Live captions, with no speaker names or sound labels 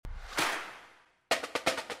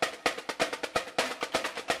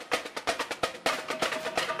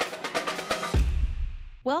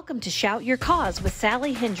Welcome to Shout Your Cause with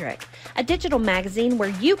Sally Hendrick, a digital magazine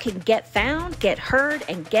where you can get found, get heard,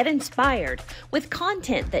 and get inspired with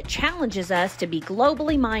content that challenges us to be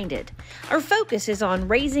globally minded. Our focus is on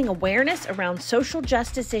raising awareness around social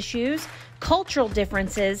justice issues, cultural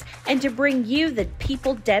differences, and to bring you the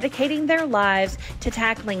people dedicating their lives to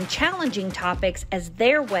tackling challenging topics as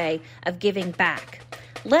their way of giving back.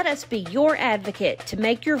 Let us be your advocate to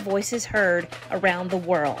make your voices heard around the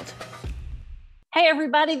world. Hey,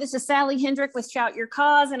 everybody, this is Sally Hendrick with Shout Your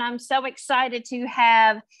Cause, and I'm so excited to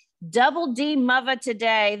have Double D Mother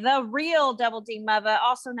today, the real Double D Mother,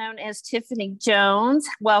 also known as Tiffany Jones.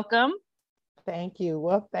 Welcome. Thank you.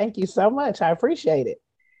 Well, thank you so much. I appreciate it.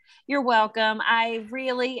 You're welcome. I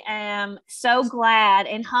really am so glad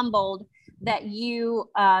and humbled that you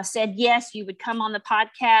said yes, you would come on the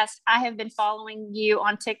podcast. I have been following you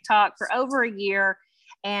on TikTok for over a year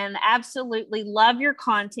and absolutely love your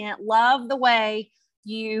content, love the way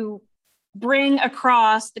you bring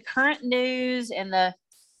across the current news and the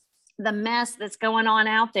mess that's going on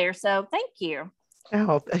out there. So thank you.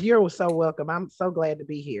 Oh, you're so welcome. I'm so glad to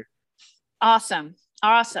be here. Awesome.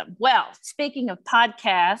 Well, speaking of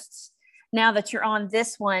podcasts, now that you're on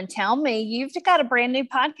this one, tell me, you've got a brand new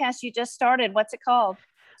podcast you just started. What's it called?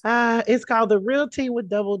 It's called The Real Tea with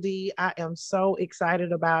Double D. I am so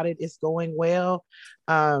excited about it. It's going well.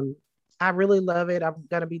 I really love it. I'm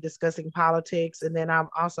going to be discussing politics, and then I'm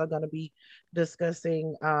also going to be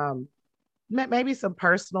discussing maybe some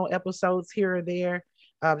personal episodes here or there,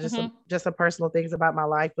 just some personal things about my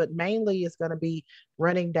life. But mainly, it's going to be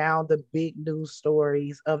running down the big news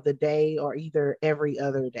stories of the day, or either every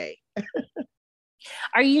other day.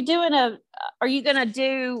 Are you going to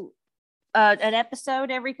do an episode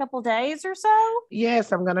every couple of days or so?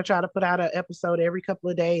 Yes, I'm going to try to put out an episode every couple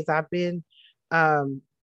of days.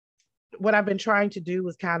 What I've been trying to do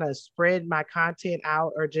is kind of spread my content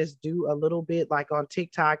out, or just do a little bit like on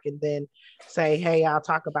TikTok and then say, hey, I'll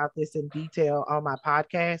talk about this in detail on my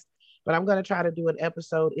podcast. But I'm going to try to do an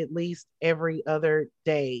episode at least every other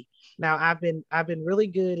day. Now, I've been really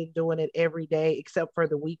good at doing it every day except for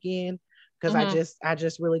the weekend, because I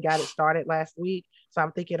just really got it started last week. So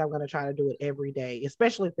I'm thinking I'm going to try to do it every day,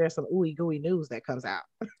 especially if there's some ooey gooey news that comes out.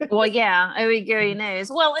 Well, yeah, ooey gooey news.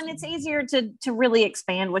 Well, and it's easier to really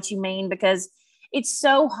expand what you mean, because it's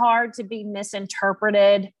so hard to be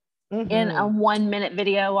misinterpreted in a 1 minute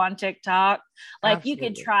video on TikTok. Like Absolutely. You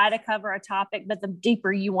could try to cover a topic, but the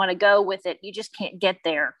deeper you want to go with it, you just can't get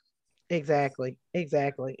there. Exactly.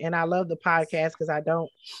 And I love the podcast because I don't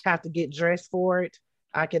have to get dressed for it.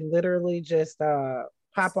 I can literally just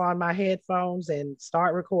pop on my headphones and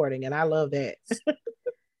start recording. And I love that.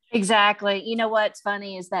 Exactly. You know, what's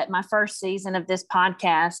funny is that my first season of this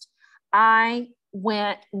podcast, I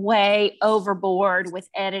went way overboard with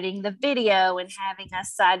editing the video and having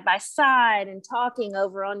us side by side and talking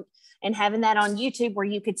over on and having that on YouTube where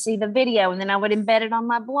you could see the video. And then I would embed it on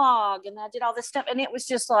my blog, and I did all this stuff. And it was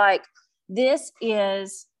just like, this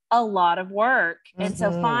is a lot of work. And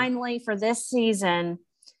so finally for this season,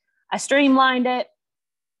 I streamlined it.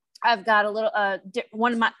 I've got a little,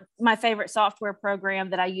 one of my favorite software program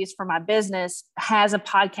that I use for my business has a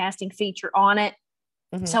podcasting feature on it.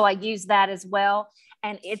 So I use that as well.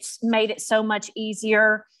 And it's made it so much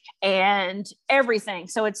easier and everything.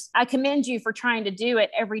 So I commend you for trying to do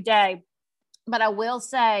it every day. But I will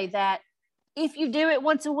say that if you do it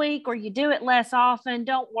once a week or you do it less often,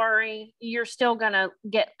 don't worry, you're still going to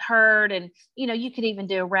get heard. And, you know, you could even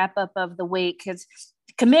do a wrap up of the week, because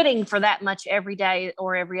committing for that much every day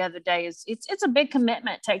or every other day it's a big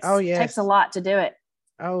commitment. Takes a lot to do it.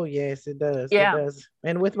 Oh yes, it does. Yeah. It does.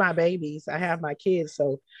 And with my babies, I have my kids,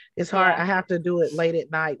 so it's hard. I have to do it late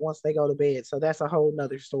at night once they go to bed. So that's a whole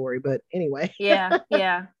nother story. But anyway. Yeah.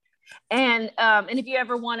 And if you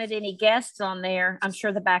ever wanted any guests on there, I'm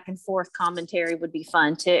sure the back and forth commentary would be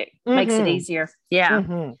fun too. Makes it easier.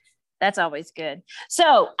 Yeah. That's always good.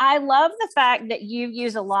 So I love the fact that you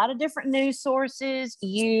use a lot of different news sources.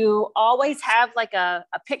 You always have like a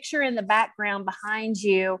picture in the background behind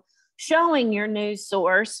you showing your news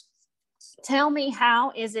source. Tell me,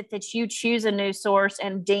 how is it that you choose a news source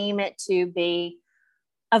and deem it to be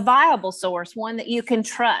a viable source, one that you can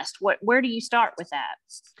trust? Where do you start with that?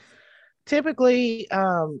 Typically,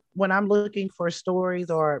 when I'm looking for stories,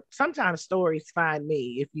 or sometimes stories find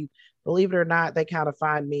me, if you believe it or not, they kind of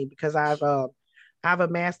find me, because I've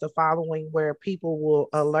amassed a following where people will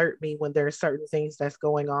alert me when there are certain things that's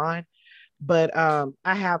going on. But I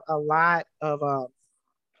have a lot of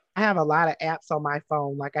apps on my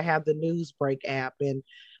phone. Like I have the Newsbreak app, and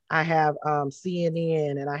I have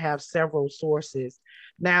CNN, and I have several sources.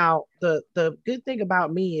 Now, the good thing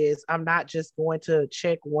about me is I'm not just going to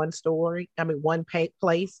check one story, I mean,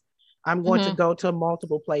 place. I'm going to Mm-hmm. go to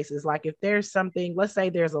multiple places. Like if there's something, let's say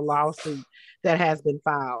there's a lawsuit that has been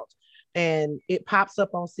filed and it pops up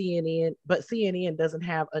on CNN, but CNN doesn't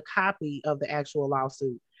have a copy of the actual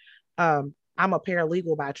lawsuit. I'm a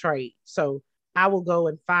paralegal by trade, so I will go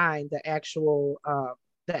and find the actual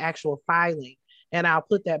filing, and I'll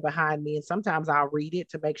put that behind me. And sometimes I'll read it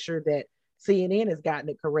to make sure that CNN has gotten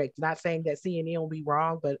it correct. Not saying that CNN will be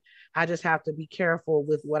wrong, but I just have to be careful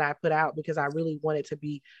with what I put out because I really want it to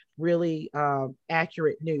be really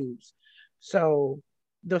accurate news. So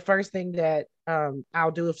the first thing that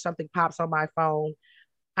I'll do if something pops on my phone,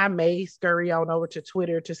 I may scurry on over to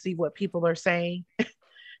Twitter to see what people are saying.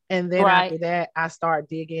 And then Right. after that, I start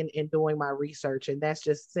digging and doing my research. And that's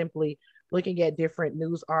just simply looking at different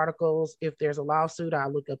news articles. If there's a lawsuit, I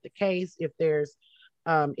look up the case. If there's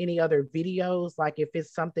any other videos, like if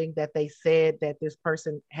it's something that they said that this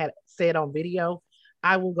person had said on video,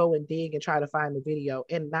 I will go and dig and try to find the video.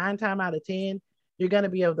 And 9 times out of 10, you're going to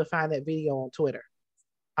be able to find that video on Twitter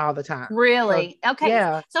all the time. So, Really? Okay.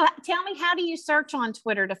 yeah, So tell me, how do you search on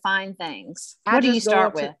Twitter to find things? I What do you just go start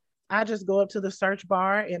up to with? I just go up to the search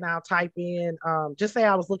bar and I'll type in just say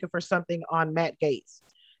I was looking for something on Matt Gaetz.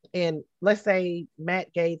 And let's say Matt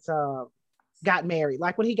Gaetz got married,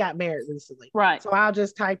 like when he got married recently. Right. So I'll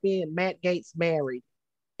just type in Matt Gaetz married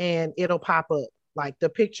and it'll pop up. Like the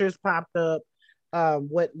pictures popped up,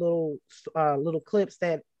 what little clips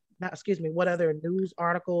that not excuse me, what other news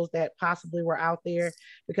articles that possibly were out there.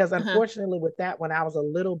 Because Uh-huh. unfortunately with that one, I was a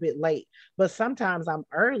little bit late. But sometimes I'm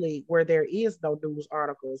early where there is no news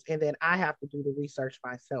articles, and then I have to do the research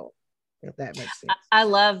myself, if that makes sense. I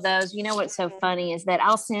love those. You know what's so funny is that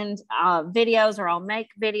I'll send videos, or I'll make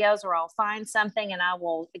videos, or I'll find something and I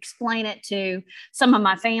will explain it to some of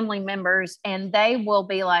my family members, and they will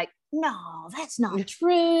be like, no, that's not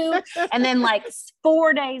true. And then, like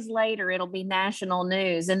 4 days later, it'll be national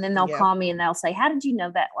news. And then they'll Yep. call me and they'll say, how did you know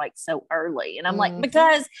that like so early? And I'm like, Mm-hmm.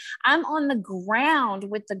 because I'm on the ground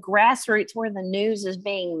with the grassroots where the news is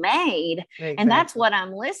being made. And that's Exactly. what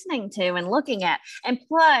I'm listening to and looking at. And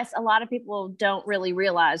plus, a lot of people don't really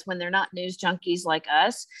realize when they're not news junkies like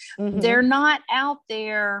us, Mm-hmm. they're not out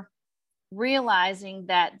there realizing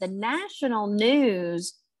that the national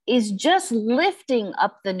news is just lifting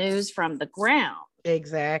up the news from the ground. They're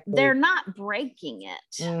Exactly. not breaking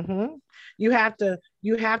it. Mm-hmm. You have to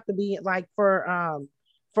be like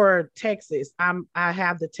for Texas. I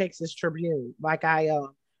have the Texas Tribune. Like I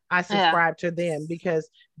Yeah. subscribe to them because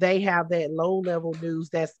they have that low level news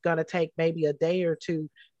that's gonna take maybe a day or two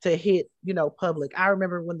to hit, public. I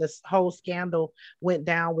remember when this whole scandal went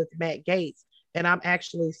down with Matt Gaetz, and I'm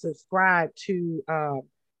actually subscribed to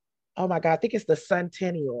oh my God, I think it's the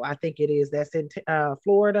Centennial. I think it is. That's in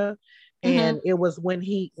Florida. And Mm-hmm. it was when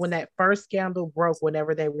that first scandal broke,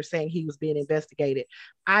 whenever they were saying he was being investigated.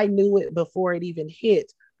 I knew it before it even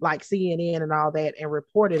hit like CNN and all that and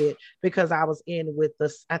reported it because I was in with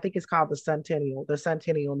I think it's called the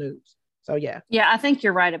Centennial News. So yeah. Yeah, I think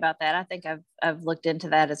you're right about that. I think I've looked into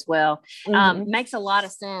that as well. Mm-hmm. Makes a lot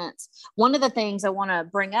of sense. One of the things I want to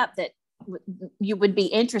bring up that you would be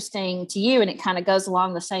interesting to you, and it kind of goes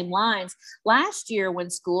along the same lines. Last year,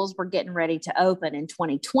 when schools were getting ready to open in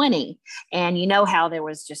 2020, and you know how there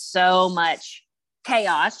was just so much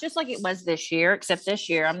chaos, just like it was this year, except this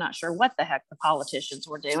year, I'm not sure what the heck the politicians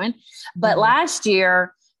were doing. But Mm-hmm. last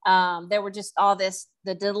year, there were just all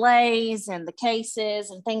the delays and the cases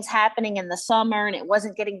and things happening in the summer, and it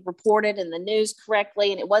wasn't getting reported in the news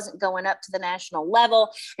correctly, and it wasn't going up to the national level.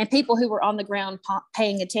 And people who were on the ground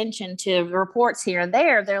paying attention to reports here and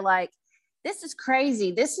there, they're like, this is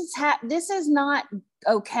crazy. This is not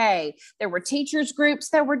okay. There were teachers groups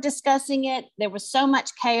that were discussing it. There was so much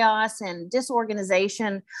chaos and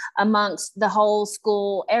disorganization amongst the whole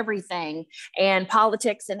school, everything, and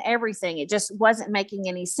politics and everything. It just wasn't making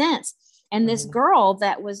any sense. And this Mm-hmm. girl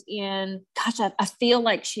that was in, gosh, I feel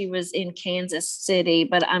like she was in Kansas City,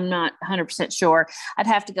 but I'm not 100% sure. I'd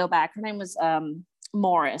have to go back. Her name was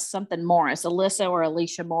Morris, something Morris, Alyssa or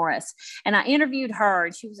Alicia Morris. And I interviewed her,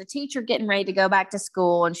 and she was a teacher getting ready to go back to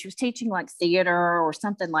school, and she was teaching like theater or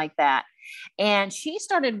something like that. And she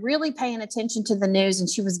started really paying attention to the news, and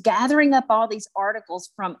she was gathering up all these articles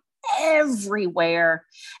from everywhere.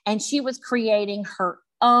 And she was creating her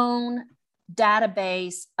own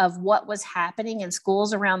database of what was happening in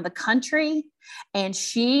schools around the country. And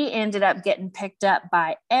she ended up getting picked up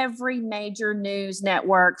by every major news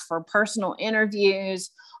network for personal interviews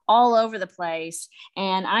all over the place.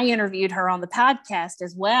 And I interviewed her on the podcast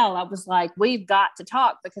as well. I was like, we've got to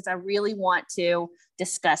talk because I really want to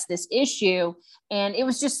discuss this issue. And it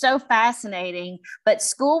was just so fascinating. But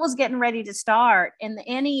school was getting ready to start, and the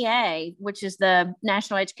NEA, which is the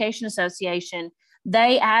National Education Association,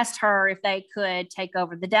 they asked her if they could take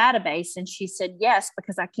over the database. And she said, yes,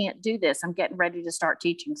 because I can't do this. I'm getting ready to start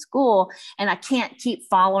teaching school and I can't keep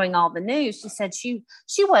following all the news. She said she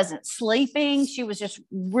wasn't sleeping. She was just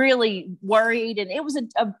really worried. And it was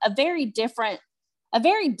a very different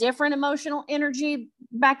emotional energy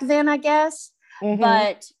back then, I guess. Mm-hmm.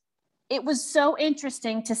 But it was so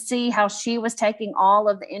interesting to see how she was taking all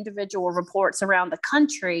of the individual reports around the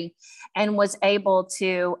country and was able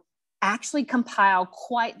to actually compile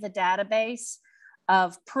quite the database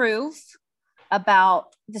of proof about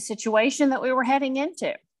the situation that we were heading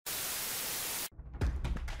into.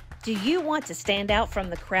 Do you want to stand out from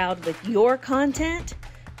the crowd with your content?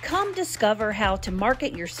 Come discover how to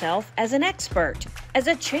market yourself as an expert, as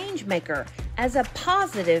a change maker, as a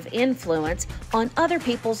positive influence on other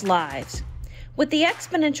people's lives. With the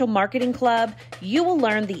Exponential Marketing Club, you will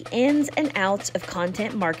learn the ins and outs of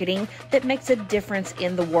content marketing that makes a difference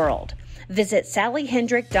in the world. Visit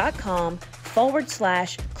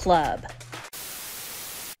sallyhendrick.com/club.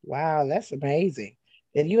 Wow, that's amazing.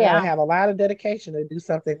 And you gotta have a lot of dedication to do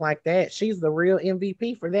something like that. She's the real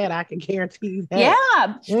MVP for that. I can guarantee you that.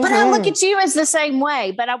 Yeah, but I look at you as the same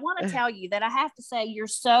way. But I want to tell you that I have to say you're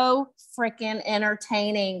so freaking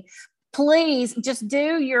entertaining. Please just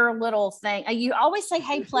do your little thing. You always say,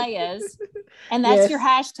 hey, players. And that's your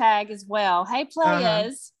hashtag as well. Hey,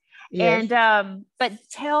 players. Yes. And, but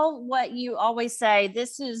tell what you always say.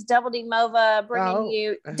 This is Double D Mova bringing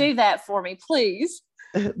you. Do that for me, please.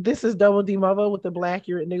 This is Double D Mova with the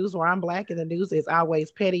Blaccurate News, where I'm black and the news is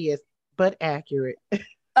always petty but accurate.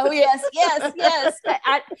 Oh, yes.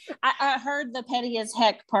 I heard the petty as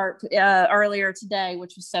heck part earlier today,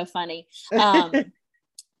 which was so funny.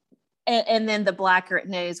 And then the Blaccurate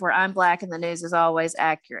News, where I'm black and the news is always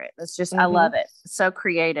accurate. It's just, I love it. It's so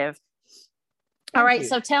creative. All right.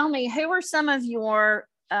 So tell me, who are some of your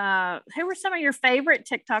favorite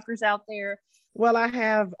TikTokers out there? Well, I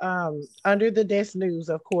have Under the Desk News,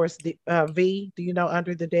 of course. V, do you know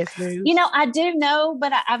Under the Desk News? I do know,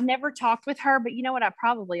 but I've never talked with her. But you know what? I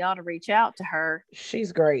probably ought to reach out to her.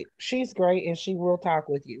 She's great. And she will talk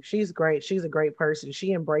with you. She's great. She's a great person.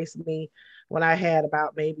 She embraced me when I had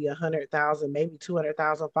about maybe 100,000, maybe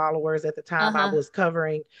 200,000 followers at the time. I was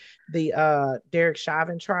covering the Derek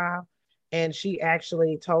Chauvin trial. And she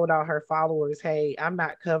actually told all her followers, hey, I'm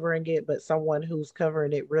not covering it, but someone who's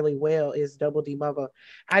covering it really well is Double D Mova.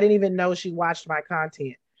 I didn't even know she watched my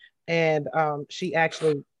content. And she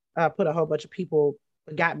actually put a whole bunch of people,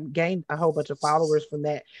 gained a whole bunch of followers from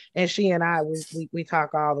that. And she and I, we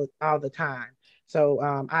talk all the time. So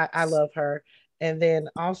I love her. And then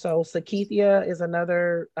also Sakithia is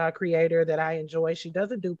another creator that I enjoy. She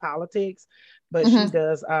doesn't do politics, but she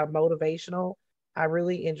does motivational. I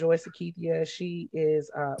really enjoy Sakithia. She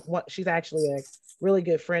is she's actually a really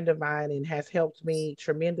good friend of mine and has helped me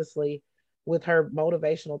tremendously with her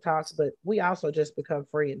motivational talks, but we also just become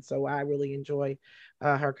friends. So I really enjoy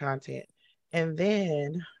her content. And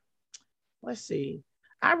then let's see.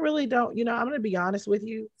 I really don't, I'm going to be honest with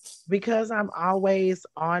you, because I'm always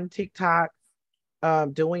on TikTok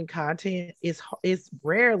doing content. It's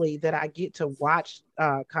rarely that I get to watch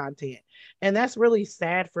content. And that's really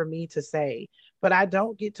sad for me to say, but I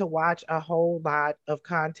don't get to watch a whole lot of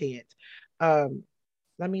content.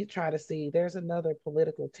 Let me try to see. There's another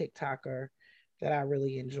political TikToker that I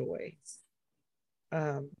really enjoy.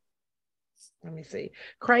 Let me see.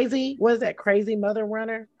 Crazy, what is that? Crazy Mother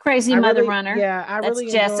Runner? Crazy Mother Runner. Yeah, I That's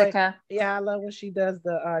really Jessica. Yeah, I love when she does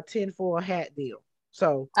the tinfoil hat deal.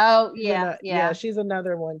 So yeah, she's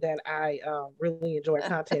another one that I really enjoy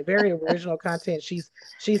content. Very original content. She's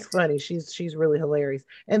funny. She's really hilarious.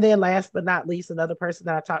 And then last but not least, another person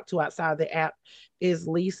that I talk to outside the app is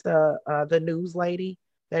Lisa, the news lady.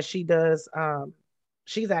 That she does.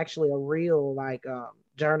 She's actually a real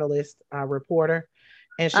journalist, reporter.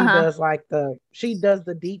 And she does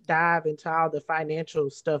the deep dive into all the financial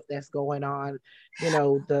stuff that's going on.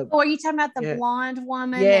 are you talking about the blonde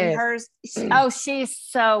woman? Yes. And hers? Oh, she's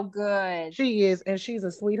so good. She is, and she's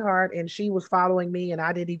a sweetheart. And she was following me, and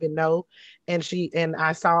I didn't even know. And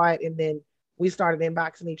I saw it, and then we started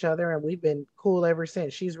inboxing each other, and we've been cool ever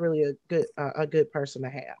since. She's really a good person to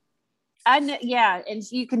have. I know, yeah, and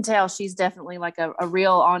you can tell she's definitely like a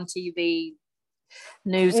real on TV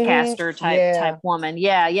newscaster type Yeah. woman.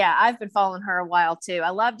 Yeah. I've been following her a while too. I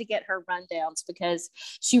love to get her rundowns because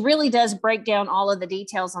she really does break down all of the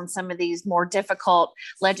details on some of these more difficult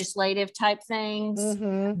legislative type things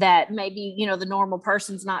that maybe, the normal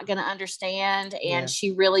person's not going to understand. And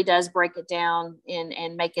she really does break it down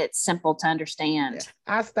and make it simple to understand.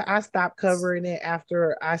 I stopped covering it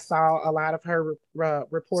after I saw a lot of her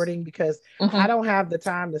reporting because I don't have the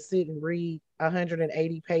time to sit and read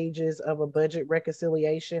 180 pages of a budget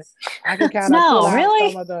reconciliation. I can kind of pull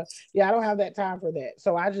out some of the, I don't have that time for that.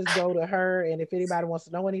 So I just go to her, and if anybody wants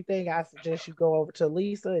to know anything, I suggest you go over to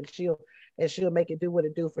Lisa, and she'll make it do what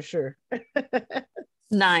it do for sure.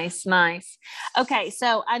 Nice. Okay,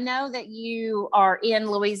 so I know that you are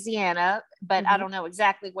in Louisiana, but I don't know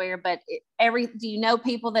exactly where. But do you know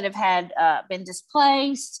people that have had been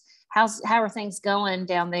displaced? How are things going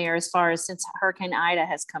down there as far as since Hurricane Ida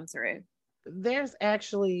has come through? There's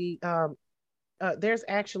actually a I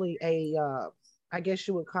guess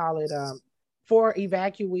you would call it for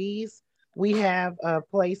evacuees. We have a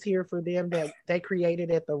place here for them that they created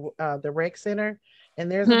at the rec center, and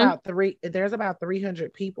there's about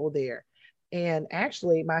 300 people there. And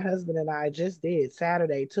actually, my husband and I just did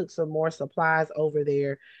Saturday took some more supplies over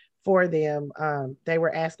there for them. They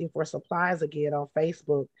were asking for supplies again on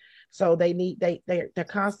Facebook. So they're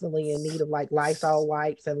constantly in need of like Lysol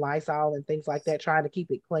wipes and Lysol and things like that, trying to keep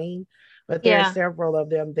it clean. But there are several of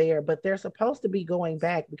them there. But they're supposed to be going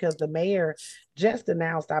back because the mayor just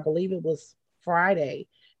announced, I believe it was Friday,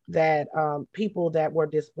 that people that were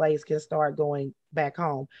displaced can start going back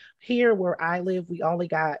home. Here where I live, we only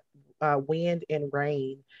got wind and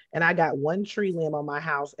rain. And I got one tree limb on my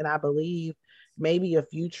house, and I believe maybe a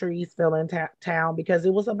few trees fell in town because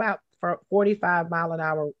it was about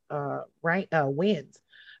 45-mile-an-hour winds,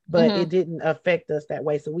 but it didn't affect us that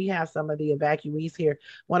way. So we have some of the evacuees here.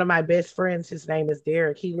 One of my best friends, his name is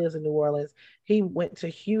Derek. He lives in New Orleans. He went to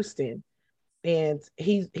Houston, and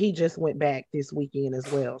he just went back this weekend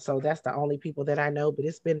as well. So that's the only people that I know. But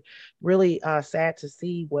it's been really sad to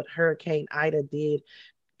see what Hurricane Ida did.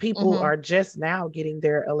 People are just now getting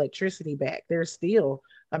their electricity back. There's still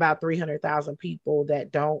about 300,000 people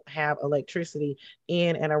that don't have electricity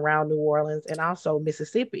in and around New Orleans and also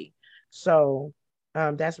Mississippi. So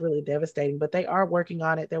that's really devastating, but they are working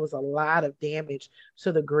on it. There was a lot of damage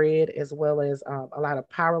to the grid, as well as a lot of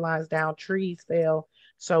power lines down, trees fell.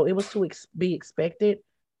 So it was to be expected,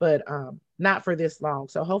 but not for this long.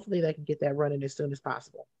 So hopefully they can get that running as soon as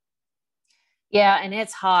possible. Yeah, and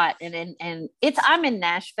it's hot, and I'm in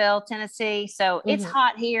Nashville, Tennessee, so it's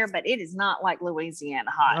hot here, but it is not like Louisiana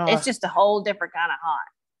hot. It's just a whole different kind of hot.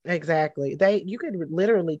 Exactly. You could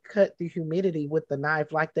literally cut the humidity with the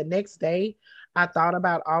knife. Like the next day, I thought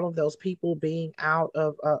about all of those people being out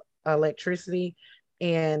of electricity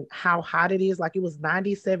and how hot it is. Like it was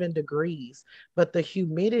 97 degrees, but the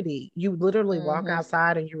humidity, you literally walk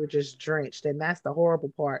outside and you were just drenched. And that's the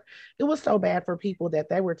horrible part. It was so bad for people that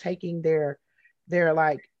they were taking their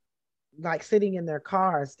like sitting in their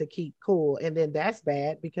cars to keep cool. And then that's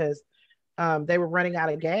bad because they were running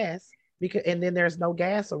out of gas and then there's no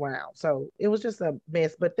gas around. So it was just a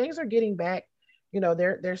mess, but things are getting back.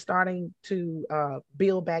 They're starting to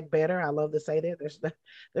build back better. I love to say that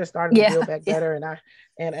they're starting to build back better.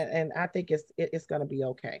 And I think it's going to be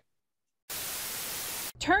okay.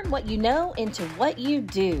 Turn what you know into what you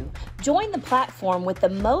do. Join the platform with the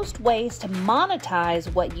most ways to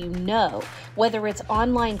monetize what you know, whether it's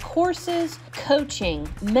online courses, coaching,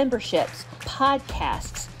 memberships,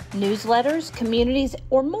 podcasts, newsletters, communities,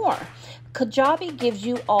 or more. Kajabi gives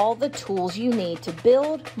you all the tools you need to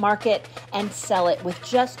build, market, and sell it with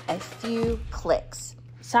just a few clicks.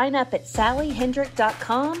 Sign up at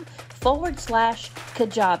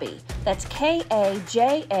sallyhendrick.com/Kajabi. That's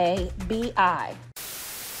Kajabi.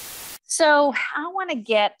 So I want to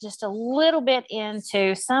get just a little bit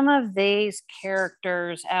into some of these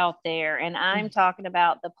characters out there. And I'm talking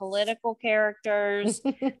about the political characters,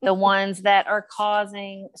 the ones that are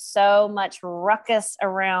causing so much ruckus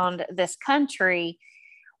around this country.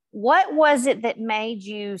 What was it that made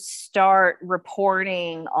you start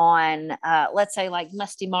reporting on, let's say, like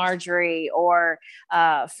Musty Marjorie or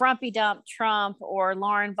Frumpy Dump Trump or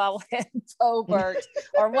Lauren Boebert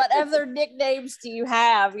or what other nicknames do you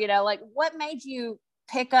have? Like what made you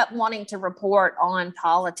pick up wanting to report on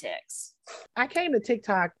politics? I came to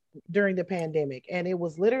TikTok during the pandemic, and it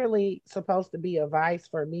was literally supposed to be a vice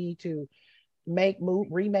for me to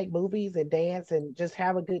remake movies and dance and just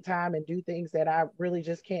have a good time and do things that I really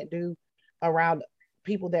just can't do around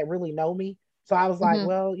people that really know me. So I was like,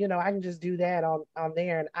 well, I can just do that on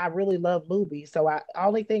there. And I really love movies. So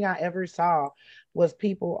only thing I ever saw was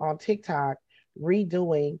people on TikTok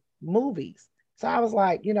redoing movies. So I was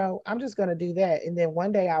like, I'm just going to do that. And then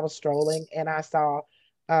one day I was strolling and I saw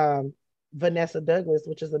um, Vanessa Douglas,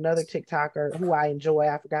 which is another TikToker who I enjoy.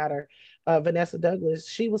 I forgot her. Vanessa Douglas,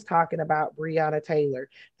 she was talking about Breonna Taylor.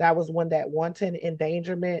 That was when that wanton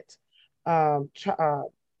endangerment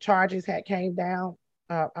charges had came down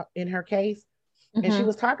in her case. And she Mm-hmm.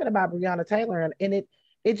 was talking about Breonna Taylor, and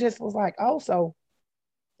it just was like, oh, so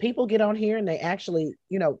people get on here and they actually,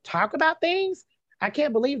 talk about things. I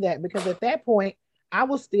can't believe that, because at that point, I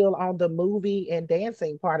was still on the movie and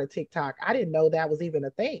dancing part of TikTok. I didn't know that was even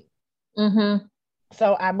a thing. Mm-hmm.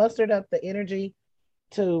 So I mustered up the energy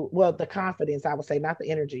well, the confidence, I would say, not the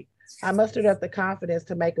energy. I mustered up the confidence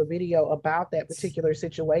to make a video about that particular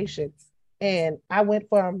situation. And I went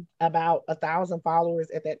from about 1,000 followers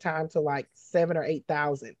at that time to like 7 or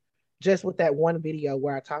 8,000 just with that one video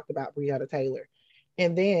where I talked about Breonna Taylor.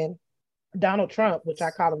 And then Donald Trump, which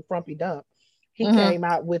I call him Frumpy Dump, he Mm-hmm. came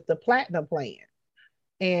out with the Platinum Plan.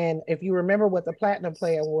 And if you remember what the Platinum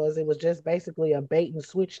Plan was, it was just basically a bait and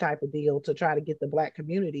switch type of deal to try to get the Black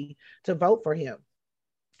community to vote for him.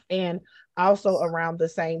 And also around the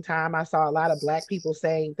same time, I saw a lot of Black people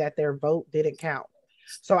saying that their vote didn't count.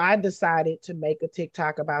 So I decided to make a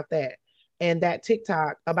TikTok about that. And that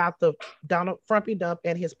TikTok about the Donald Frumpy Dump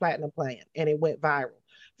and his Platinum Plan, and it went viral.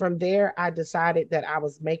 From there, I decided that I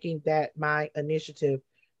was making that my initiative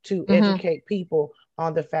to Mm-hmm. educate people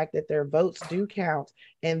on the fact that their votes do count,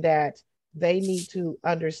 and that they need to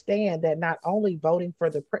understand that not only voting for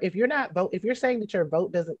if you're saying that your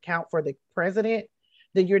vote doesn't count for the president,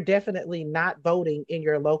 then you're definitely not voting in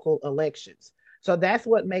your local elections. So that's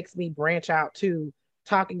what makes me branch out to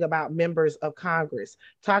talking about members of Congress,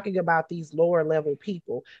 talking about these lower level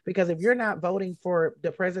people. Because if you're not voting for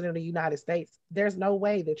the president of the United States, there's no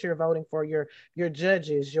way that you're voting for your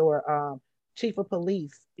judges, your chief of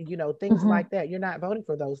police, things Mm-hmm. like that. You're not voting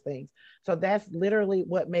for those things. So that's literally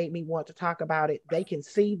what made me want to talk about it. They can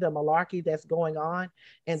see the malarkey that's going on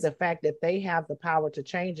and the fact that they have the power to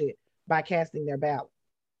change it by casting their ballot.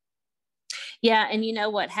 Yeah, and you know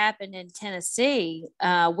what happened in Tennessee?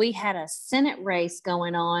 We had a Senate race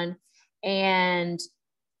going on, and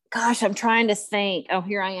gosh, I'm trying to think. Oh,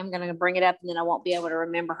 here I am going to bring it up, and then I won't be able to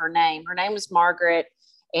remember her name. Her name was Margaret,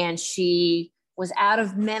 and she was out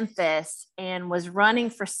of Memphis and was running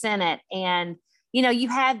for Senate. And you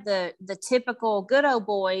had the typical good old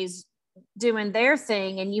boys doing their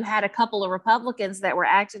thing, and you had a couple of Republicans that were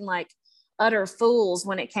acting like utter fools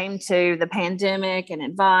when it came to the pandemic and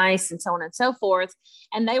advice and so on and so forth.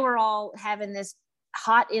 And they were all having this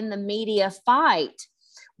hot in the media fight.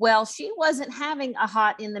 Well, she wasn't having a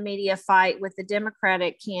hot in the media fight with the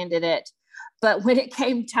Democratic candidate, but when it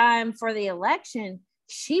came time for the election,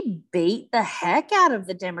 she beat the heck out of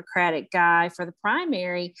the Democratic guy for the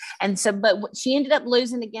primary. And so, but she ended up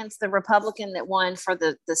losing against the Republican that won for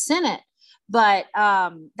the Senate. But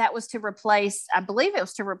that was to replace, I believe it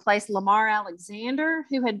was to replace Lamar Alexander,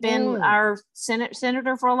 who had been Mm, our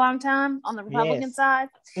senator for a long time on the Republican yes. side.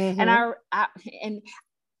 And Mm-hmm.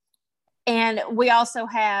 and we also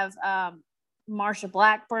have Marsha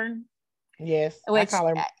Blackburn, Yes. I which call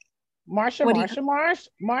her Marsha, what do you? Marsha, Marsha,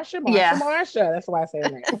 Marsha, Marsha, Yeah. Marsha. That's why I say her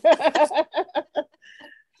name.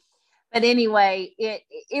 But anyway,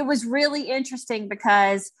 it was really interesting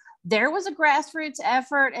because there was a grassroots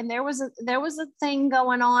effort, and there was a thing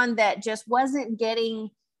going on that just wasn't getting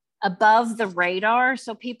above the radar,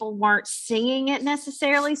 so people weren't seeing it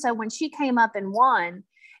necessarily. So when she came up and won,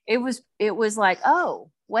 it was like,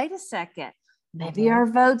 oh, wait a second, maybe Mm-hmm. our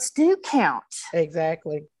votes do count,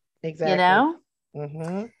 Exactly. you Exactly. know.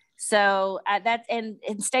 Mm-hmm. So that and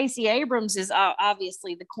Stacey Abrams is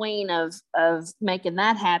obviously the queen of making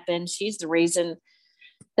that happen. She's the reason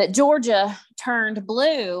that Georgia turned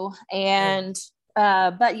blue. And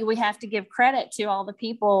but we have to give credit to all the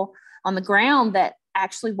people on the ground that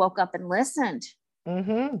actually woke up and listened.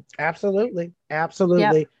 Mm-hmm. Absolutely. Yep.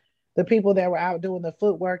 Absolutely. The people that were out doing the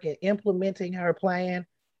footwork and implementing her plan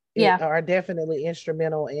Yeah. are definitely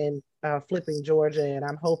instrumental in flipping Georgia. And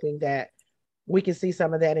I'm hoping that we can see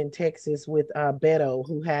some of that in Texas with Beto,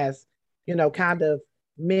 who has, kind of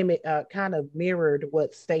mirrored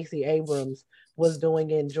what Stacey Abrams was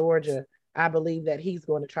doing in Georgia. I believe that he's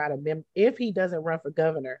going to try to, if he doesn't run for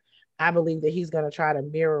governor, I believe that he's going to try to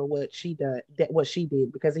mirror what she did,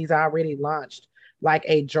 because he's already launched like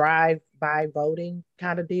a drive-by voting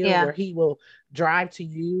kind of deal Yeah. where he will drive to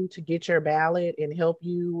you to get your ballot and help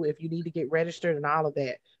you if you need to get registered and all of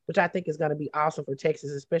that, which I think is going to be awesome for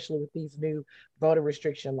Texas, especially with these new voter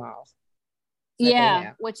restriction laws that they Yeah,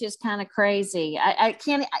 have. which is kind of crazy. I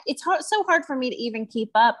can't. It's so hard for me to even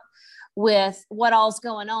keep up with what all's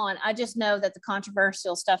going on. I just know that the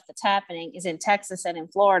controversial stuff that's happening is in Texas and in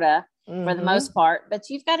Florida for the most part, but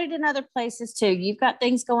you've got it in other places too. You've got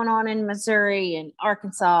things going on in Missouri and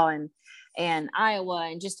Arkansas and Iowa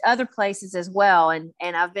and just other places as well. And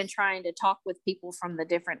I've been trying to talk with people from the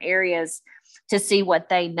different areas to see what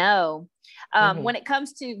they know. When it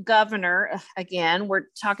comes to governor, again, we're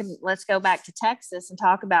talking, let's go back to Texas and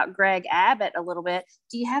talk about Greg Abbott a little bit.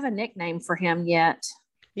 Do you have a nickname for him yet?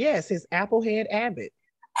 Yes, it's Applehead Abbott.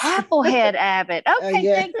 Applehead Abbott. Okay,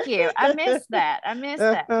 Yeah. thank you. I missed that.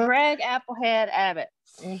 Greg Applehead Abbott.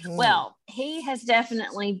 Well, he has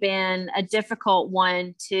definitely been a difficult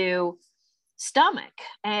one to stomach.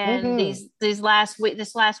 And this last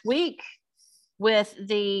week with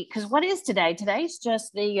because what is today? Today's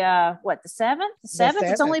just the 7th? The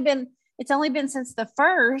 7th? It's only been since the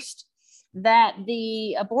 1st that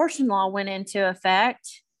the abortion law went into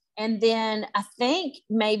effect. And then I think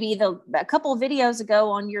maybe a couple of videos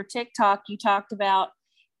ago on your TikTok, you talked about,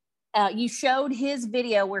 you showed his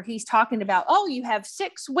video where he's talking about, oh, you have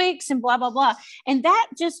 6 weeks and blah, blah, blah. And that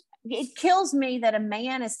it kills me that a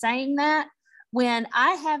man is saying that when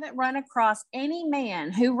I haven't run across any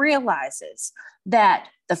man who realizes that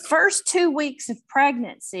the first 2 weeks of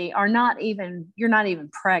pregnancy you're not even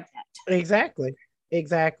pregnant. Exactly.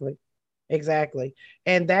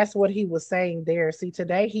 And that's what he was saying there. See,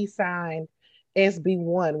 today he signed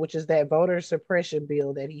SB1, which is that voter suppression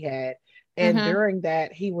bill that he had. And during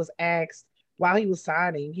that, he was asked, while he was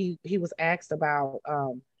signing, he was asked about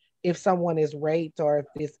if someone is raped or if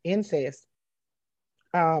it's incest,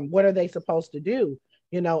 what are they supposed to do?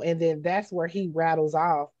 And then that's where he rattles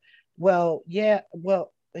off.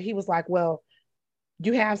 He was like, well,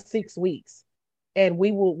 you have 6 weeks. And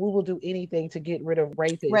we will do anything to get rid of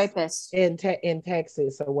rapists in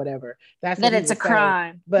Texas or whatever. That's that it's a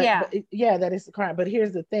crime. But that is a crime. But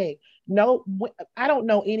here's the thing: no, I don't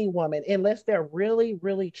know any woman unless they're really,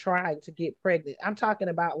 really trying to get pregnant. I'm talking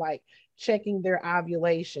about like checking their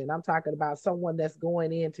ovulation. I'm talking about someone that's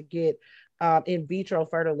going in to get in vitro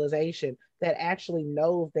fertilization that actually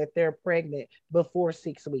knows that they're pregnant before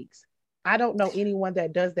 6 weeks. I don't know anyone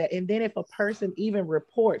that does that. And then if a person even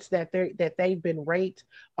reports that they've been raped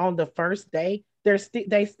on the first day,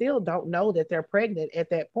 they still don't know that they're pregnant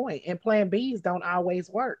at that point. And Plan Bs don't always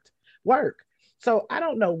work. So I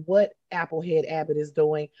don't know what Applehead Abbott is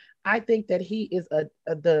doing. I think that he is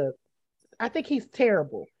I think he's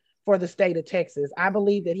terrible for the state of Texas. I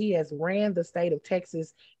believe that he has ran the state of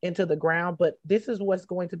Texas into the ground, but this is what's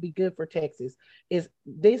going to be good for Texas is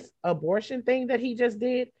this abortion thing that he just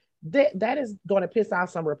did. That is going to piss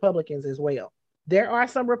off some Republicans as well. There are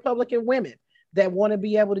some Republican women that want to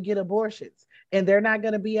be able to get abortions, and they're not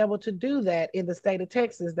going to be able to do that in the state of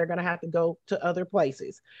Texas. They're going to have to go to other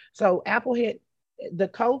places. So Applehead, the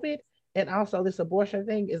COVID and also this abortion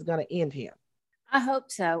thing is going to end him. I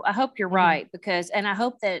hope so. I hope you're right, and I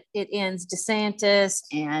hope that it ends DeSantis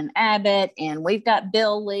and Abbott, and we've got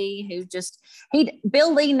Bill Lee,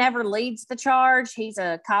 Bill Lee never leads the charge. He's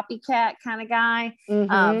a copycat kind of guy,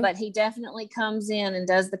 but he definitely comes in and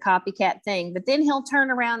does the copycat thing. But then he'll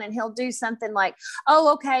turn around and he'll do something like,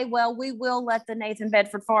 oh, okay, well, we will let the Nathan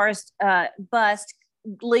Bedford Forrest bust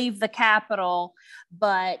leave the Capitol,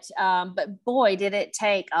 but boy, did it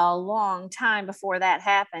take a long time before that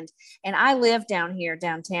happened. And I live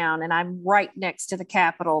downtown, and I'm right next to the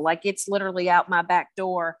Capitol. Like it's literally out my back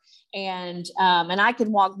door, and I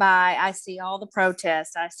can walk by. I see all the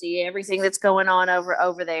protests. I see everything that's going on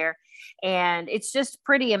over there, and it's just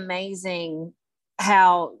pretty amazing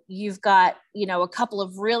how you've got a couple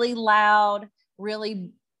of really loud, really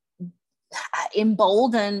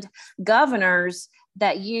emboldened governors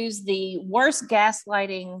that use the worst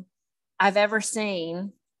gaslighting I've ever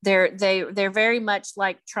seen. They're very much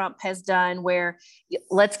like Trump has done, where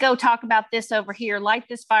let's go talk about this over here, light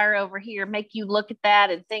this fire over here, make you look at that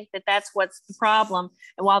and think that that's what's the problem.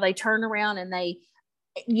 And while they turn around and they,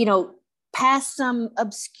 pass some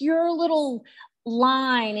obscure little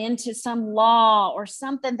line into some law or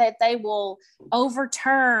something that they will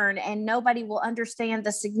overturn, and nobody will understand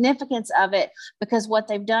the significance of it, because what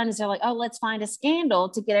they've done is they're like, oh, let's find a scandal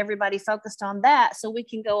to get everybody focused on that so we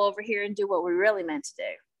can go over here and do what we really meant to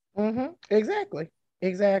do. Exactly.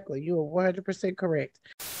 You are 100% correct.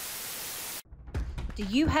 Do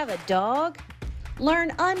you have a dog?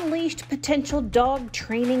 Learn unleashed potential dog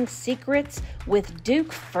training secrets with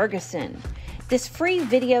Duke Ferguson. This free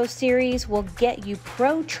video series will get you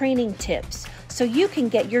pro training tips so you can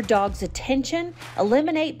get your dog's attention,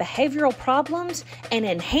 eliminate behavioral problems, and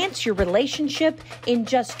enhance your relationship in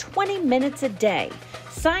just 20 minutes a day.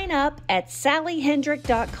 Sign up at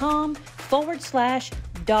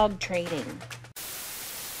sallyhendrick.com/Duke dog trading.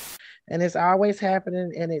 And it's always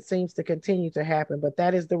happening, and it seems to continue to happen. But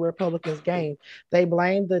that is the Republicans' game. They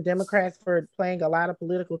blame the Democrats for playing a lot of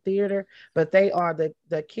political theater, but they are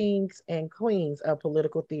the kings and queens of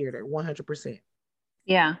political theater, 100%.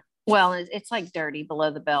 Yeah. Well, it's like dirty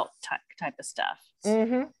below the belt type of stuff.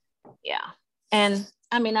 Mm-hmm. Yeah. And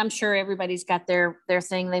I mean, I'm sure everybody's got their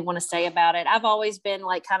thing they want to say about it. I've always been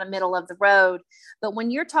like kind of middle of the road. But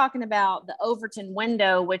when you're talking about the Overton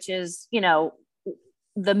window, which is,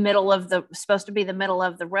 supposed to be the middle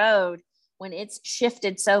of the road, when it's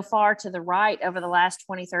shifted so far to the right over the last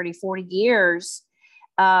 20, 30, 40 years,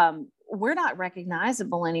 we're not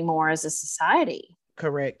recognizable anymore as a society.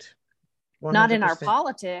 Correct. 100%. Not in our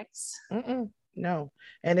politics. No.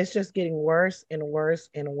 And it's just getting worse and worse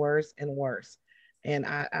and worse and worse. And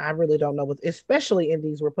I really don't know especially in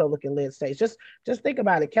these Republican-led states. Just think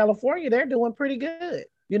about it. California, they're doing pretty good.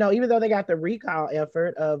 Even though they got the recall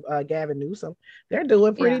effort of Gavin Newsom, they're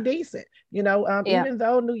doing pretty decent. Even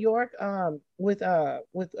though New York, with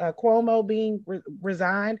Cuomo being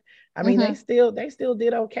resigned, I mean, they still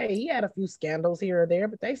did okay. He had a few scandals here or there,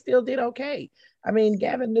 but they still did okay. I mean,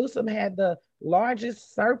 Gavin Newsom had the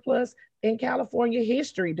largest surplus in California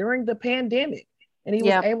history during the pandemic, and he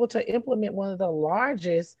was able to implement one of the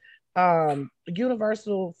largest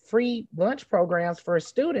universal free lunch programs for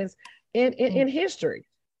students in history.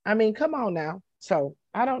 I mean, come on now. So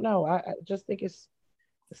I don't know. I just think it's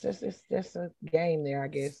just a game there, I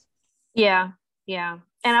guess. Yeah.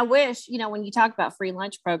 And I wish, when you talk about free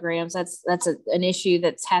lunch programs, that's an issue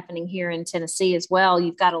that's happening here in Tennessee as well.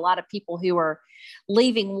 You've got a lot of people who are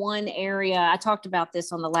leaving one area. I talked about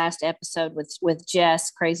this on the last episode with Jess,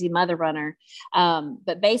 Crazy Mother Runner.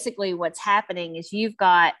 But basically what's happening is you've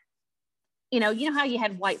got, you know how you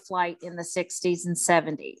had white flight in the 60s and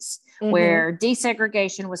 70s, where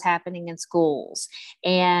desegregation was happening in schools.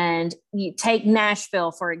 And you take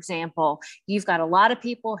Nashville, for example, you've got a lot of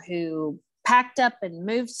people who packed up and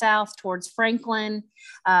moved south towards Franklin,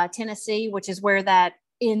 Tennessee, which is where that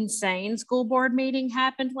insane school board meeting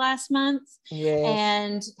happened last month.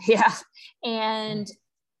 Yes. And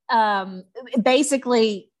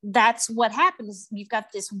basically that's what happens. You've got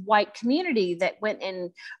this white community that went and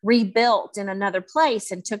rebuilt in another place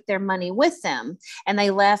and took their money with them. And they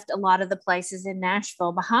left a lot of the places in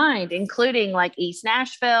Nashville behind, including like East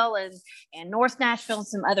Nashville and North Nashville and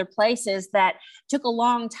some other places that took a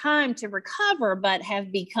long time to recover, but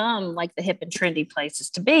have become like the hip and trendy places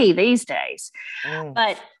to be these days.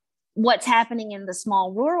 But what's happening in the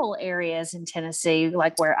small rural areas in Tennessee,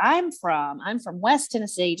 like where I'm from West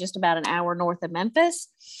Tennessee, just about an hour north of Memphis.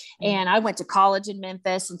 And I went to college in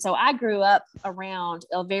Memphis. And so I grew up around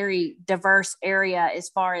a very diverse area as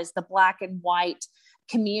far as the Black and white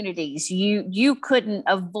communities. You couldn't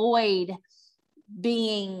avoid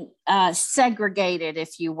being segregated,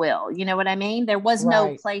 if you will. You know what I mean? There was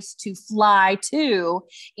no place to fly to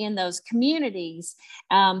in those communities.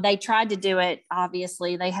 They tried to do it.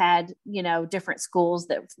 Obviously, they had, different schools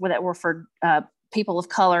that were for people of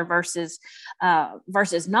color versus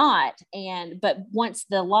not. But once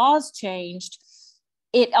the laws changed,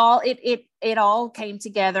 it all came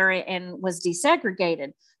together and was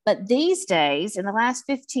desegregated. But these days, in the last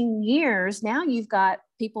 15 years, now you've got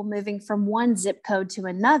people moving from one zip code to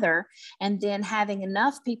another and then having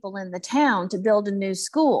enough people in the town to build a new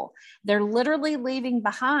school. They're literally leaving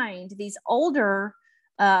behind these older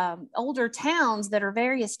towns that are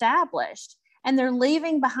very established. And they're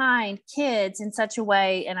leaving behind kids in such a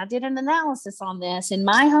way. And I did an analysis on this in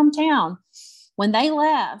my hometown. When they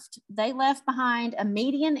left behind a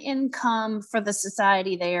median income for the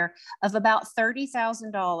society there of about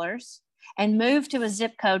 $30,000 and moved to a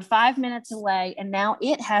zip code 5 minutes away. And now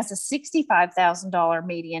it has a $65,000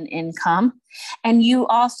 median income. And you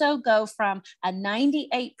also go from a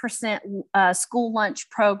 98% school lunch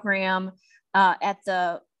program at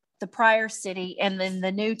the prior city, and then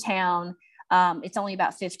the new town, it's only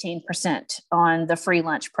about 15% on the free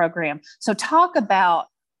lunch program. So talk about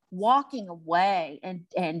walking away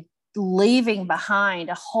and leaving behind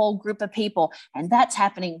a whole group of people. And that's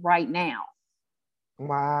happening right now.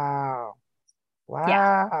 Wow.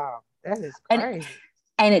 Yeah. That is crazy.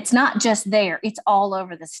 And it's not just there, it's all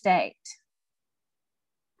over the state.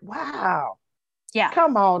 Wow. Yeah.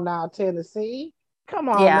 Come on now, Tennessee. Come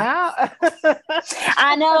on now.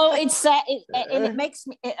 I know it's sad, and it makes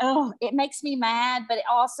me mad, but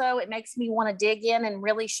it makes me want to dig in and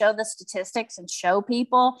really show the statistics and show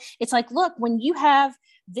people. It's like, look, when you have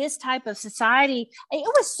this type of society, it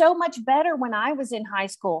was so much better when I was in high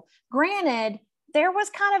school. Granted, there was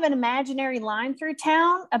kind of an imaginary line through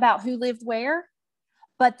town about who lived where,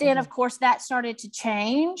 But then, of course, that started to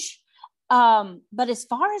change. But as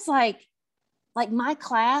far as like my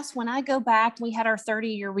class, when I go back, we had our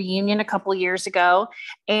 30-year reunion a couple of years ago,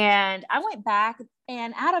 and I went back,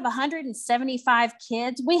 and out of 175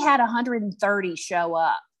 kids, we had 130 show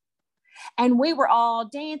up. And we were all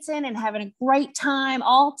dancing and having a great time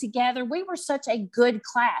all together. We were such a good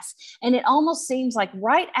class. And it almost seems like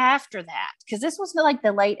right after that, because this was like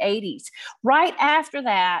the late 80s, right after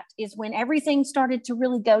that is when everything started to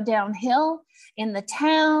really go downhill in the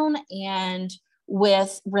town and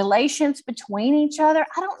with relations between each other.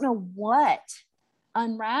 I don't know what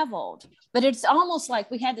unraveled, but it's almost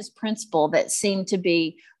like we had this principal that seemed to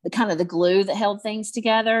be the kind of the glue that held things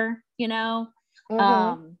together, you know.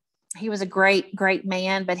 He was a great, great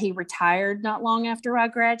man, but he retired not long after I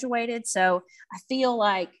graduated. So I feel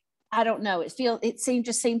like, I don't know,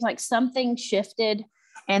 just seems like something shifted.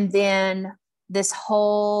 And then this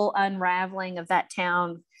whole unraveling of that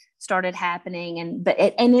town started happening. And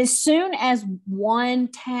as soon as one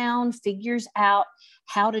town figures out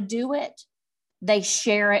how to do it, they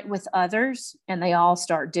share it with others and they all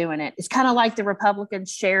start doing it. It's kind of like the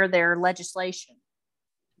Republicans share their legislation.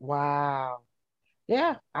 Wow.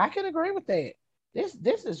 Yeah, I can agree with that.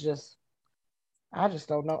 This is just, I just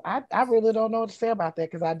don't know. I really don't know what to say about that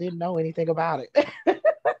because I didn't know anything about it.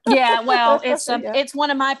 Yeah, well, it's one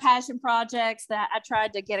of my passion projects that I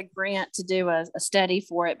tried to get a grant to do a study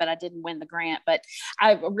for it, but I didn't win the grant. But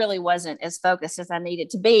I really wasn't as focused as I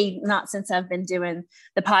needed to be, not since I've been doing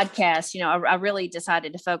the podcast. You know, I really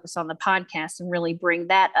decided to focus on the podcast and really bring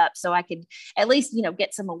that up so I could at least, you know,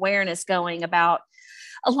 get some awareness going about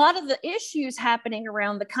a lot of the issues happening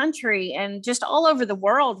around the country and just all over the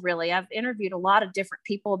world, really. I've interviewed a lot of different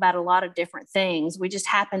people about a lot of different things. We just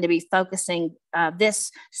happen to be focusing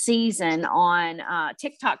this season on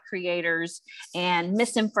TikTok creators and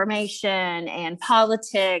misinformation and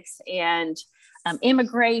politics and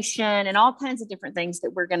immigration and all kinds of different things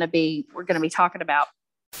that we're going to be talking about.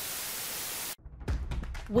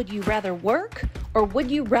 Would you rather work or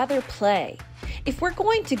would you rather play? If we're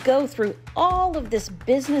going to go through all of this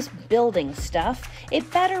business building stuff, it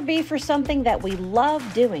better be for something that we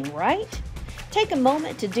love doing, right? Take a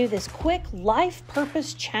moment to do this quick life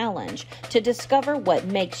purpose challenge to discover what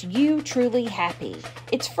makes you truly happy.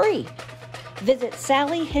 It's free. Visit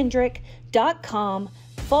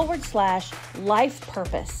sallyhendrick.com/life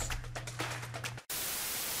purpose.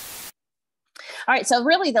 All right. So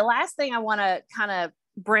really the last thing I want to kind of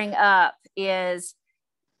bring up is,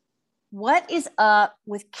 what is up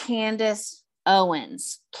with Candace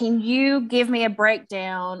Owens? Can you give me a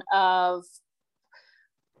breakdown of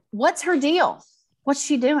what's her deal? What's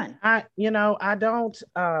she doing? I don't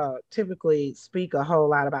typically speak a whole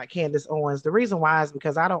lot about Candace Owens. The reason why is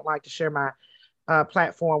because I don't like to share my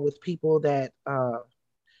platform with people that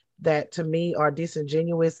to me are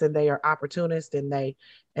disingenuous and they are opportunists and they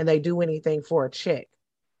do anything for a check.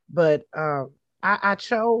 But I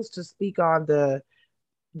chose to speak on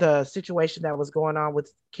the situation that was going on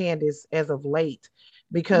with Candace as of late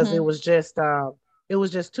because it was just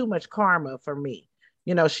too much karma for me.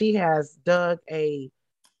 You know, she has dug a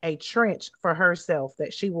trench for herself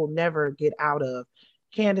that she will never get out of.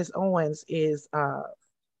 Candace Owens is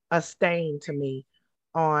a stain to me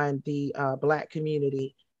on the Black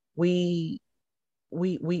community. We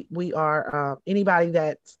are anybody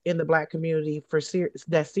that's in the Black community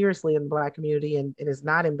that's seriously in the Black community and is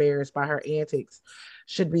not embarrassed by her antics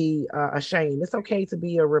should be ashamed. It's okay to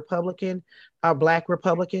be a Republican, a Black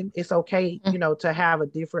Republican. It's okay, to have a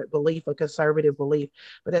different belief, a conservative belief.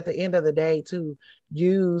 But at the end of the day, to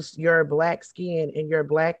use your Black skin and your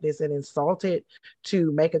Blackness and insult it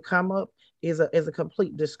to make a come up is a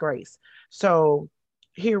complete disgrace. So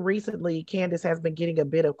here recently, Candace has been getting a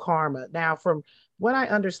bit of karma. Now, from what I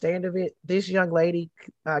understand of it, this young lady,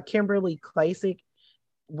 Kimberly Klacik,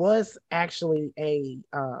 was actually a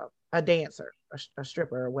dancer, a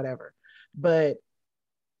stripper or whatever. But,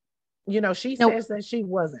 she says that she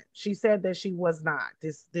wasn't. She said that she was not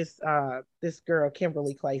this girl,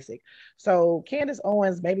 Kimberly Klacik. So Candace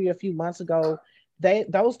Owens, maybe a few months ago,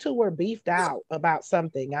 those two were beefed out about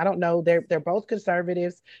something. I don't know. They're both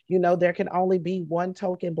conservatives. There can only be one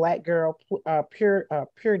token Black girl, pure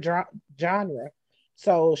genre.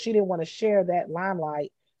 So she didn't want to share that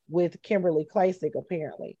limelight with Kimberly Klacik,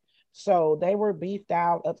 apparently. So they were beefed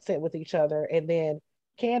out, upset with each other. And then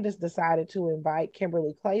Candace decided to invite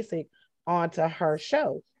Kimberly Klacik onto her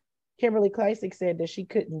show. Kimberly Klacik said that she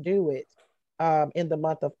couldn't do it in the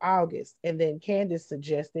month of August. And then Candace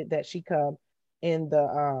suggested that she come in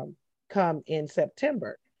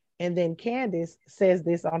September. And then Candace says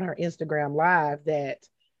this on her Instagram Live that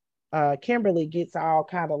Kimberly gets all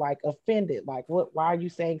kind of like offended, like, why are you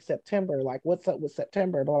saying September? Like, what's up with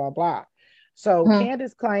September? Blah, blah, blah. So Mhm.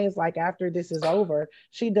 Candace claims like after this is over,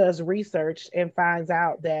 she does research and finds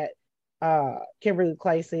out that Kimberly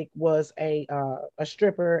Klacik was a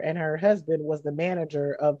stripper and her husband was the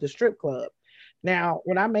manager of the strip club. Now,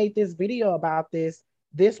 when I made this video about this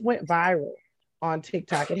went viral on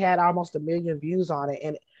TikTok. It had almost 1 million views on it,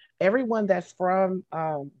 and everyone that's from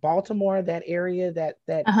Baltimore, that area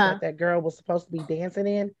Uh-huh. that girl was supposed to be dancing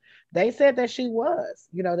in, they said that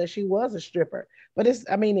that she was a stripper. But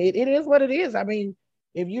I mean, it is what it is. I mean,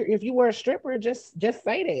 if you were a stripper, just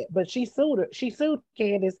say that. But she sued her. She sued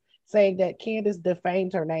Candace, saying that Candace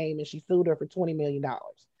defamed her name, and she sued her for $20 million.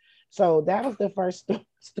 So that was the first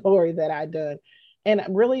story that I done. And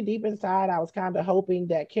really deep inside, I was kind of hoping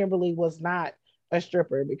that Kimberly was not a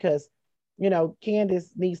stripper, because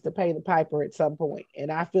Candace needs to pay the piper at some point.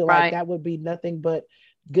 And I feel like Right. that would be nothing but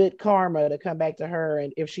good karma to come back to her,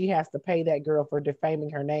 and if she has to pay that girl for defaming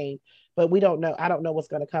her name. But we don't know. I don't know what's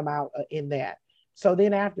going to come out in that. So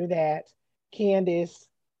then after that, Candace,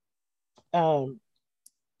 um,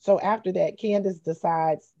 Candace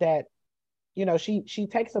decides that she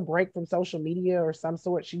takes a break from social media or some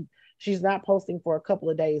sort. She's not posting for a couple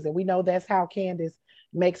of days, and we know that's how Candace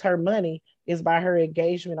makes her money, is by her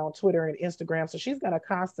engagement on Twitter and Instagram. So she's going to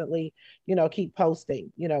constantly keep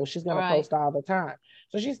posting. She's going to Right. post all the time.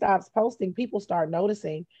 So she stops posting, people start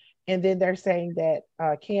noticing, and then they're saying that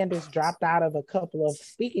Candace dropped out of a couple of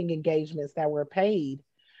speaking engagements that were paid.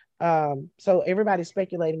 So everybody's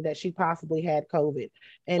speculating that she possibly had COVID,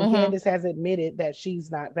 and Mhm. Candace has admitted that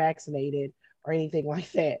she's not vaccinated or anything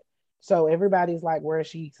like that. So everybody's like, where is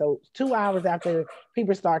she? So 2 hours after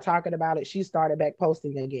people start talking about it, she started back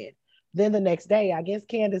posting again. Then the next day, I guess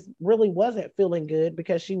Candace really wasn't feeling good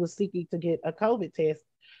because she was seeking to get a COVID test.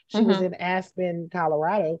 She was Mhm. in Aspen,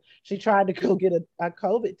 Colorado. She tried to go get a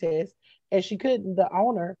COVID test, and she couldn't. The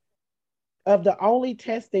owner of the only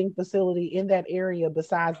testing facility in that area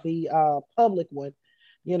besides the public one,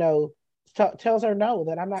 you know, tells her no,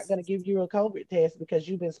 that I'm not going to give you a COVID test because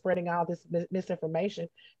you've been spreading all this misinformation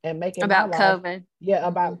and making my About life, COVID. yeah, Mhm.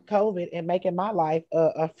 about COVID, and making my life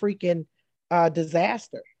a freaking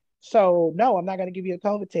disaster. So no, I'm not going to give you a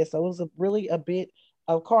COVID test. So it was really a bit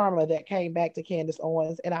of karma that came back to Candace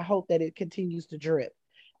Owens, and I hope that it continues to drip,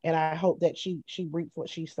 and I hope that she reaps what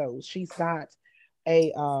she sows. She's not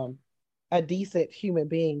a um a decent human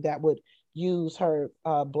being that would use her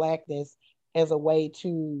blackness as a way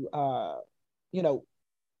to you know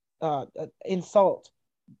insult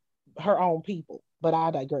her own people. But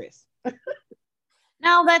I digress.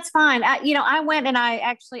 No, that's fine. I went and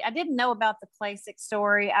I didn't know about the Klasick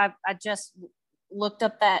story. I just looked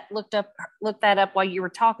that up while you were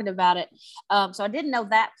talking about it. So I didn't know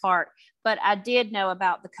that part, but I did know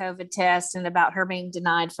about the COVID test and about her being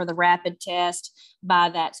denied for the rapid test by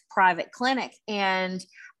that private clinic. And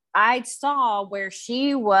I saw where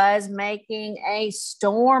she was making a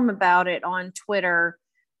storm about it on Twitter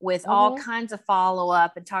with all Mm-hmm. kinds of follow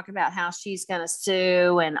up and talking about how she's going to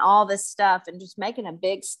sue and all this stuff and just making a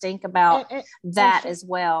big stink about and, and and that she as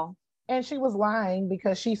well. and she was lying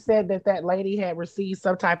because she said that that lady had received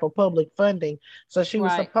some type of public funding, so she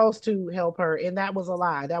was Right. supposed to help her, and that was a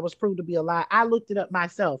lie. That was proved to be a lie. I looked it up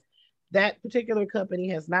myself. That particular company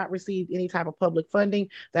has not received any type of public funding.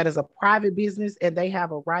 That is a private business, and they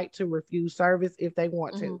have a right to refuse service if they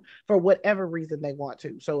want to, Mm-hmm. for whatever reason they want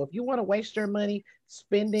to. So if you want to waste your money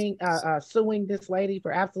spending suing this lady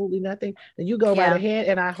for absolutely nothing, then you go right Yeah. ahead,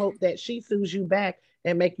 and I hope that she sues you back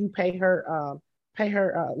and make you pay her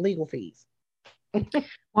legal fees.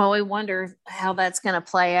 Well, we wonder how that's going to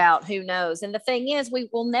play out. Who knows? And the thing is, we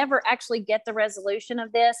will never actually get the resolution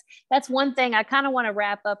of this. That's one thing I kind of want to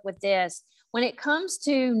wrap up with this. When it comes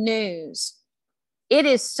to news, it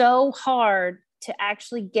is so hard to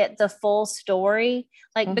actually get the full story,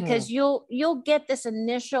 like Mm-hmm. because you'll get this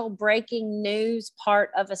initial breaking news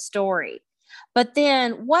part of a story, but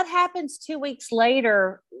then what happens 2 weeks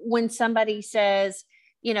later when somebody says,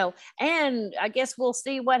 and I guess we'll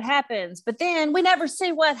see what happens, but then we never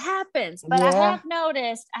see what happens. But Yeah. I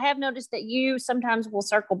have noticed that you sometimes will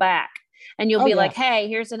circle back and you'll Oh be yeah. like, hey,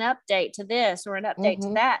 here's an update to this or an update to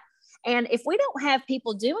Mm-hmm. that. And if we don't have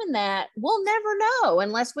people doing that, we'll never know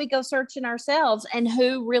unless we go searching ourselves. And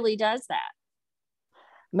who really does that?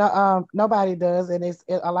 No, nobody does, and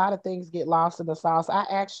a lot of things get lost in the sauce. I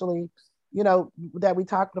actually, that we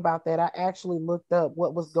talked about that. I actually looked up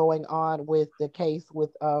what was going on with the case with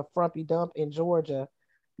Frumpy Dump in Georgia.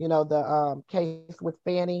 The case with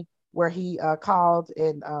Fanny, where he called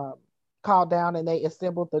down, and they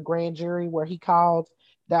assembled the grand jury, where he called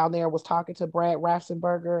down there was talking to Brad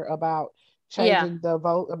Raffensperger about changing the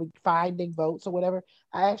vote, finding votes or whatever.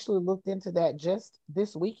 I actually looked into that just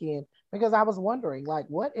this weekend because I was wondering, like,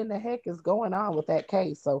 what in the heck is going on with that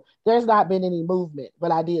case? So there's not been any movement,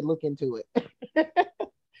 but I did look into it.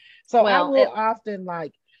 So I will often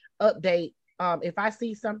like update if I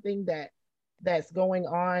see something that's going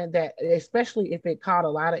on, that especially if it caught a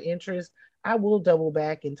lot of interest, I will double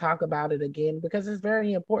back and talk about it again, because it's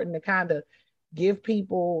very important to kind of give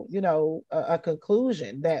people, you know, a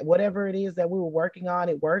conclusion that whatever it is that we were working on,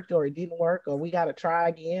 it worked or it didn't work, or we got to try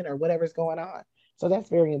again, or whatever's going on. So that's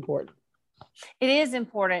very important. It is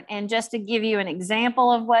important. And just to give you an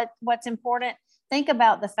example of what's important, think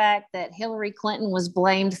about the fact that Hillary Clinton was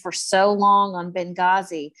blamed for so long on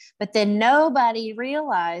Benghazi, but then nobody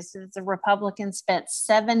realized that the Republicans spent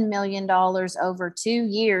 $7 million over 2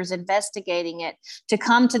 years investigating it to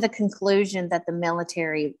come to the conclusion that the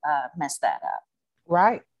military messed that up.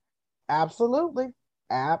 Right. Absolutely.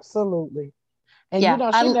 Absolutely. And you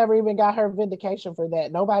know, she never even got her vindication for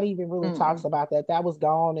that. Nobody even really talks about that. That was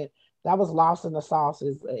gone, and that was lost in the sauce,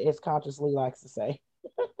 as Consciously likes to say.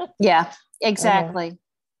 Yeah, exactly.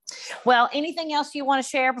 Well, anything else you want to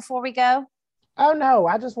share before we go? Oh, no.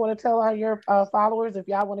 I just want to tell all your followers, if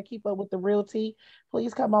y'all want to keep up with The Real Tea,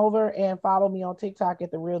 please come over and follow me on TikTok at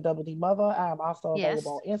The Real Double D Mother. I am also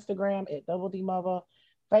available on Instagram at Double D Mother,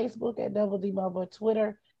 Facebook at Double D Mother,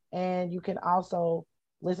 Twitter. And you can also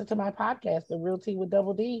listen to my podcast, The Real Tea with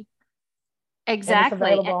Double D. Exactly. And it's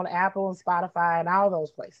available on Apple and Spotify and all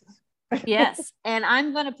those places. Yes. And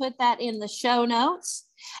I'm going to put that in the show notes.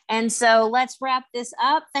 And so let's wrap this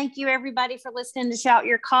up. Thank you, everybody, for listening to Shout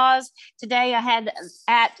Your Cause. Today I had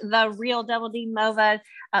at The Real Double D Mova,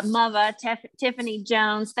 Tiffany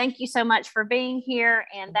Jones. Thank you so much for being here.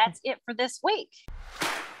 And that's it for this week.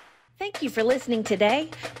 Thank you for listening today.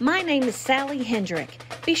 My name is Sally Hendrick.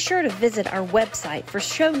 Be sure to visit our website for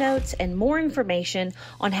show notes and more information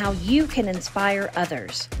on how you can inspire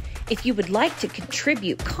others. If you would like to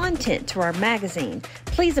contribute content to our magazine,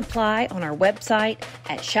 please apply on our website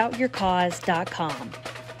at shoutyourcause.com.